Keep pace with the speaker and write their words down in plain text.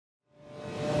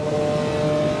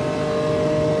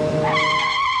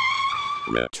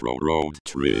Retro Road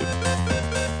Trip.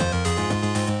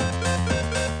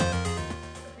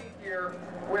 Here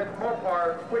with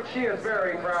Mopar, which she is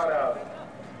very proud of.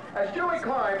 As Julie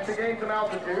climbs to gain some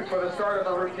altitude for the start of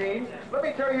her routine, let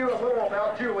me tell you a little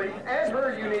about Julie and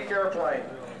her unique airplane.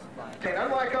 And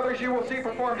unlike others you will see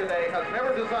perform today, was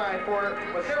never designed for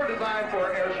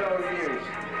air show use.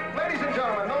 Ladies and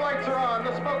gentlemen, the lights are on,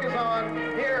 the smoke is on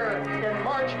here in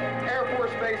March Air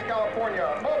Force Base, California.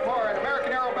 Mopar and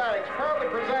American Aerobatics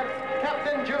proudly present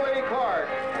Captain Julie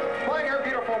Clark, flying her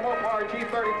beautiful Mopar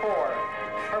T-34.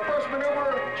 Her first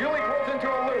maneuver, Julie pulls into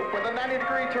a loop with a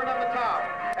 90-degree turn on the top.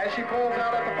 As she pulls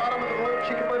out at the bottom of the loop,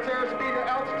 she converts airspeed to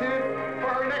altitude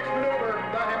for her next maneuver,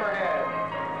 the hammerhead.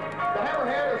 The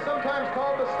hammerhead is sometimes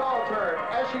called the stall turn,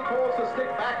 as she pulls the stick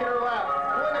back in her lap,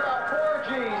 pulling about 4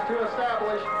 G's to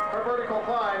establish her vertical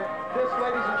climb. This,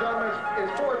 ladies and gentlemen, is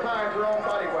 4 times her own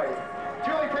body weight.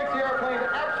 Julie takes the airplane to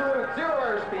absolute zero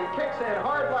airspeed, kicks in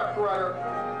hard left rudder,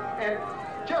 and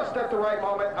just at the right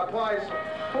moment applies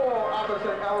full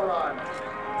opposite aileron.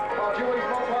 While Julie's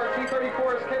Mopar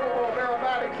T-34 is capable of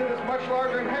aerobatics, it is much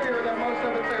larger and heavier than most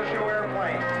of its airshow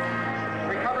airplanes.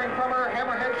 Recovering from her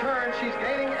hammerhead turn, she's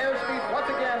gaining airspeed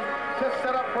once again to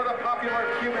set up for the popular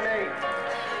Cuban 8.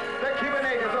 The Cuban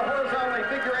 8 is a horizontally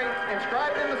figure 8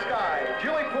 inscribed in the sky.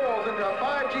 Julie pulls into a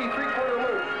 5G 3/4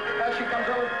 loop. As she comes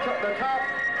over to the top,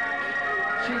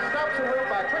 she stops the loop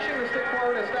by pushing the stick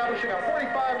forward, establishing a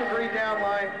 45-degree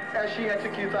downline as she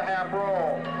executes a half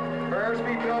roll. Her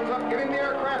airspeed builds up, giving the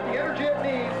aircraft the energy it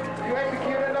needs to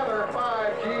execute another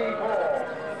 5G pull,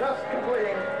 thus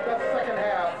completing the second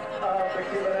half of the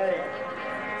Cuban 8.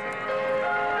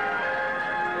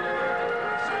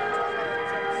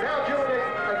 Now Julie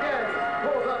again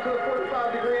pulls up to the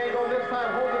 45-degree angle, this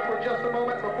time holds it for just a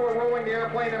moment before rolling the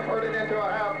airplane and inverted into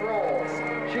a half roll.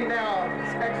 She now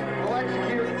will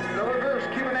execute the reverse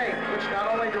Cuban 8, which not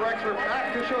only directs her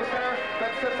back to show center,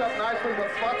 but sits up nicely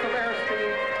with lots of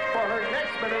airspeed for her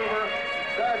next maneuver,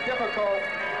 the difficult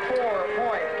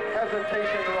 4-point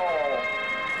hesitation roll.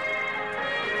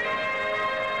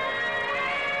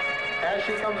 As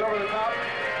she comes over the top,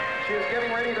 she is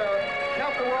getting ready to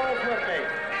count the rolls with me.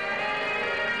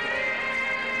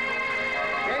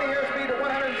 Gaining airspeed to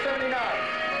 170 knots.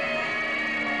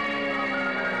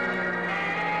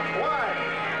 1,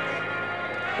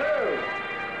 2,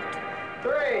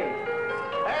 3,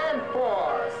 and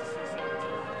 4.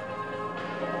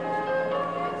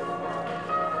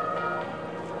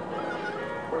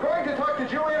 We're going to talk to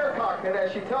Julie in her cockpit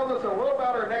as she tells us a little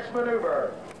about her next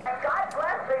maneuver. And God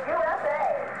bless the USA.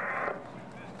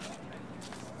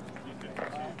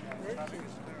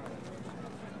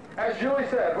 As Julie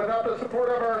said, without the support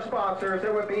of our sponsors,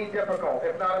 it would be difficult,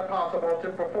 if not impossible, to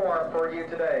perform for you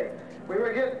today. We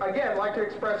would again like to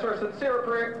express our sincere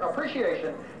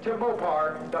appreciation to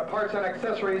Mopar, the parts and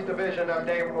accessories division of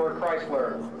Daimler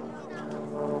Chrysler.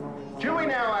 Julie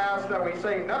now asks that we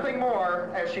say nothing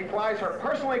more as she flies her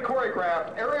personally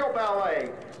choreographed aerial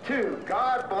ballet to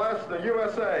God Bless the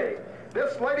USA.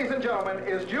 This, ladies and gentlemen,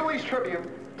 is Julie's tribute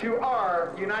to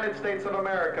our United States of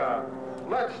America.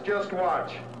 Let's just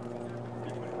watch.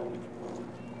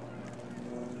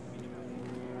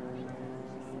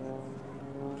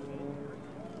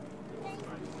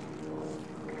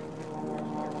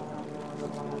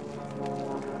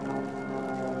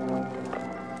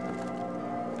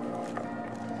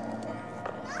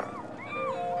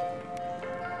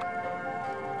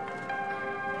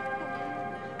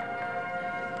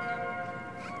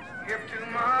 If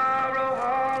tomorrow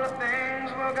all the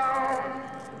things were gone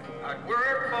I'd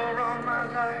worked for all my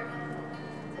life,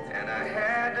 and I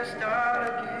had to start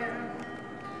again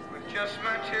with just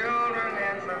my children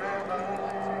and my wife.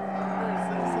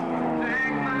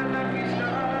 Thank my lucky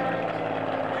stars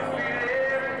to be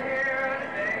living here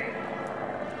today,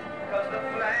 'cause the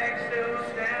flag still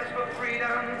stands for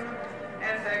freedom,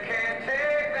 and they can't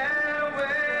take that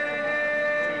away.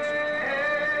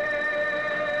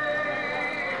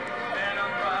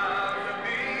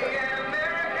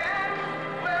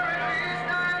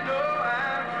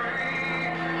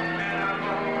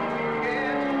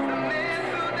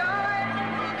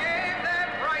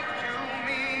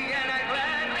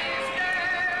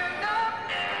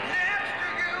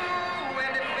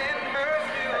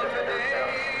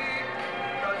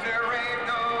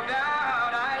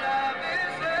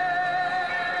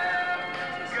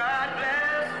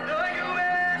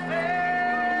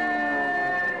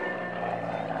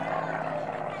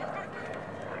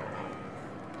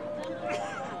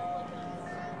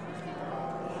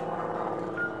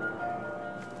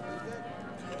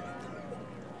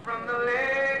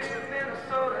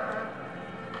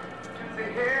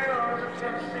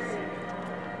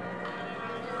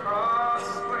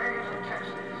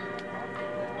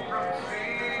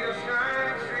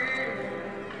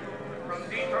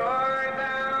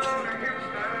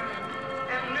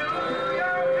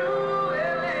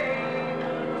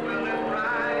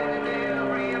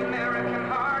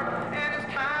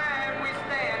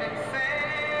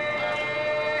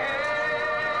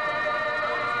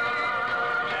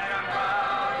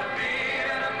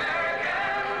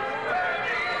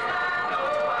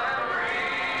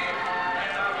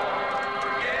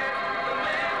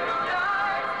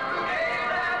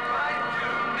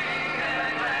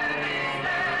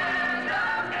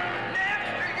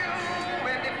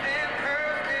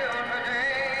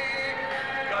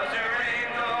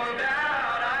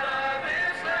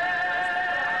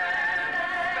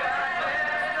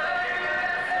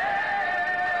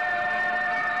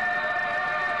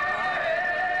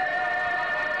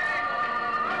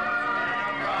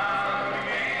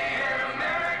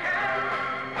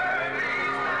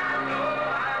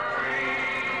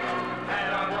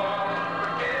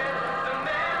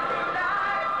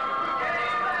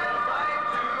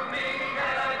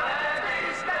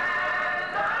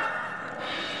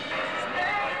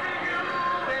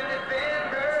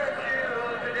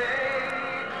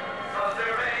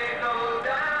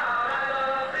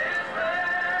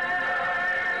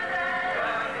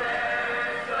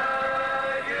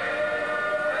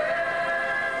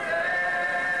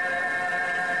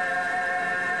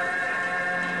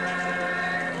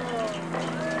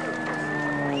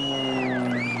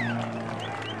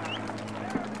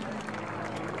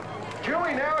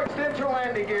 Julie now extends her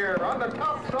landing gear on the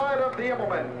top side of the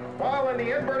implement while in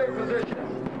the inverted position.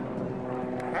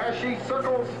 As she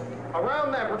circles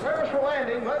around and prepares for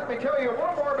landing, let me tell you a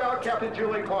little more about Captain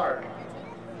Julie Clark.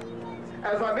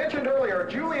 As I mentioned earlier,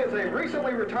 Julie is a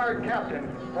recently retired captain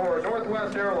for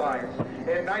Northwest Airlines.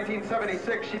 In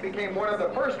 1976, she became one of the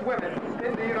first women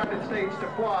in the United States to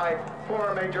fly for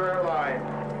a major airline.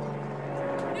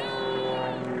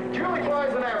 Julie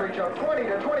flies an average of 20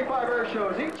 to 25 air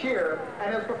shows each year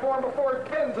and has performed before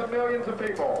tens of millions of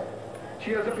people.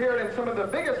 She has appeared in some of the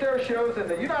biggest air shows in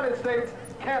the United States,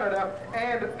 Canada,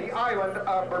 and the island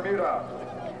of Bermuda.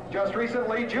 Just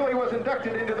recently, Julie was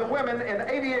inducted into the Women in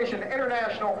Aviation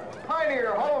International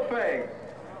Pioneer Hall of Fame.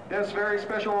 This very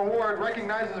special award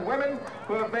recognizes women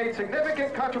who have made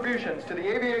significant contributions to the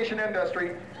aviation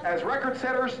industry as record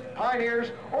setters,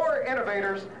 pioneers, or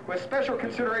innovators, with special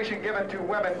consideration given to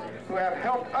women who have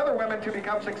helped other women to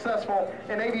become successful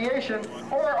in aviation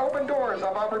or open doors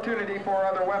of opportunity for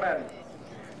other women.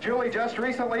 Julie just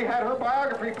recently had her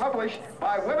biography published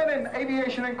by Women in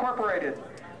Aviation Incorporated.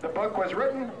 The book was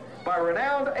written by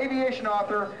renowned aviation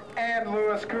author Ann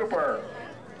Lewis Cooper.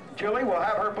 Julie will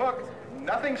have her book,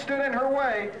 Nothing Stood in Her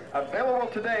Way, available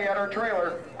today at her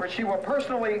trailer, where she will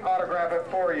personally autograph it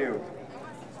for you.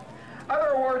 Other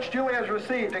awards Julie has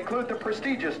received include the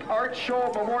prestigious Art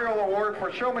Scholl Memorial Award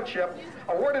for Showmanship,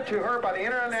 awarded to her by the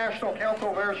International Council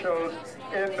of Air Shows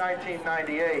in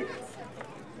 1998.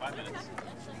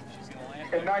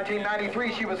 In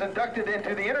 1993, she was inducted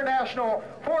into the International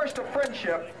Forest of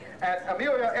Friendship at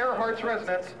Amelia Earhart's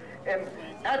residence in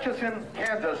Atchison,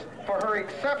 Kansas, for her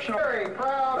exceptional, very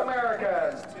proud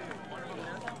American.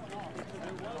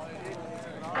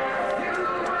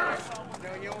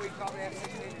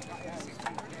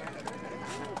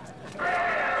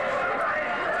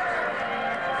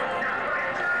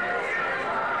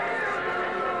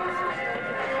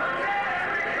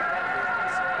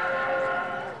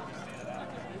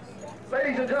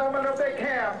 Ladies and gentlemen, a big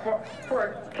hand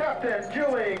for Captain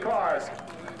Julie Clark.